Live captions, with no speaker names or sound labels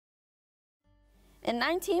In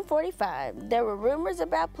 1945, there were rumors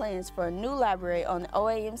about plans for a new library on the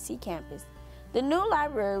OAMC campus. The new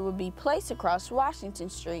library would be placed across Washington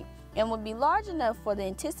Street and would be large enough for the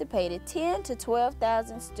anticipated 10,000 to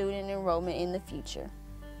 12,000 student enrollment in the future.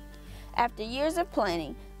 After years of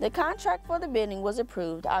planning, the contract for the building was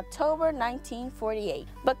approved October 1948,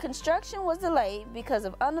 but construction was delayed because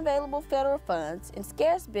of unavailable federal funds and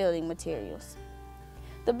scarce building materials.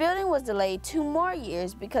 The building was delayed 2 more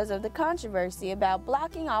years because of the controversy about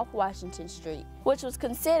blocking off Washington Street, which was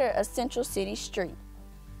considered a central city street.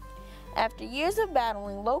 After years of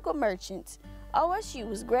battling local merchants, OSU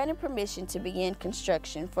was granted permission to begin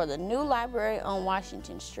construction for the new library on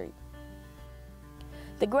Washington Street.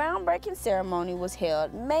 The groundbreaking ceremony was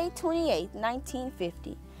held May 28,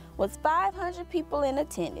 1950, with 500 people in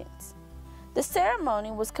attendance. The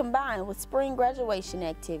ceremony was combined with spring graduation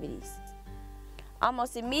activities.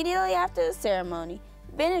 Almost immediately after the ceremony,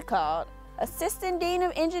 Bennett called Assistant Dean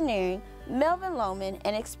of Engineering Melvin Lohman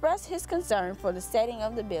and expressed his concern for the setting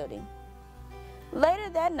of the building. Later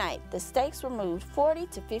that night, the stakes were moved 40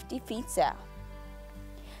 to 50 feet south.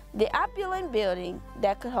 The opulent building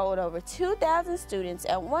that could hold over 2,000 students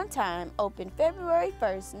at one time opened February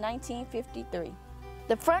 1, 1953.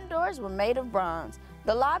 The front doors were made of bronze,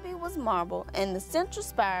 the lobby was marble, and the central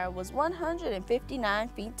spire was 159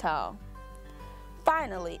 feet tall.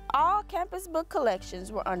 Finally, all campus book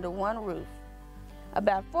collections were under one roof.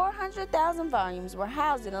 About 400,000 volumes were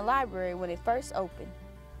housed in the library when it first opened.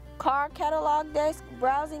 Card catalog desks,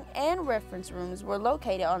 browsing, and reference rooms were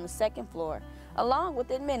located on the second floor, along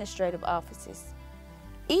with administrative offices.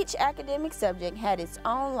 Each academic subject had its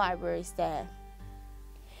own library staff.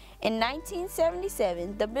 In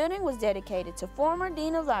 1977, the building was dedicated to former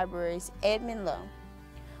Dean of Libraries, Edmon Low.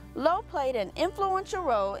 Low played an influential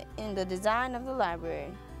role in the design of the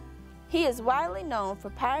library. He is widely known for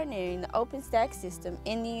pioneering the OpenStax system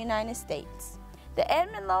in the United States. The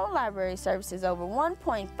Edmon Low Library services over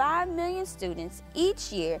 1.5 million students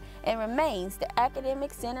each year and remains the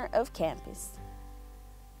academic center of campus.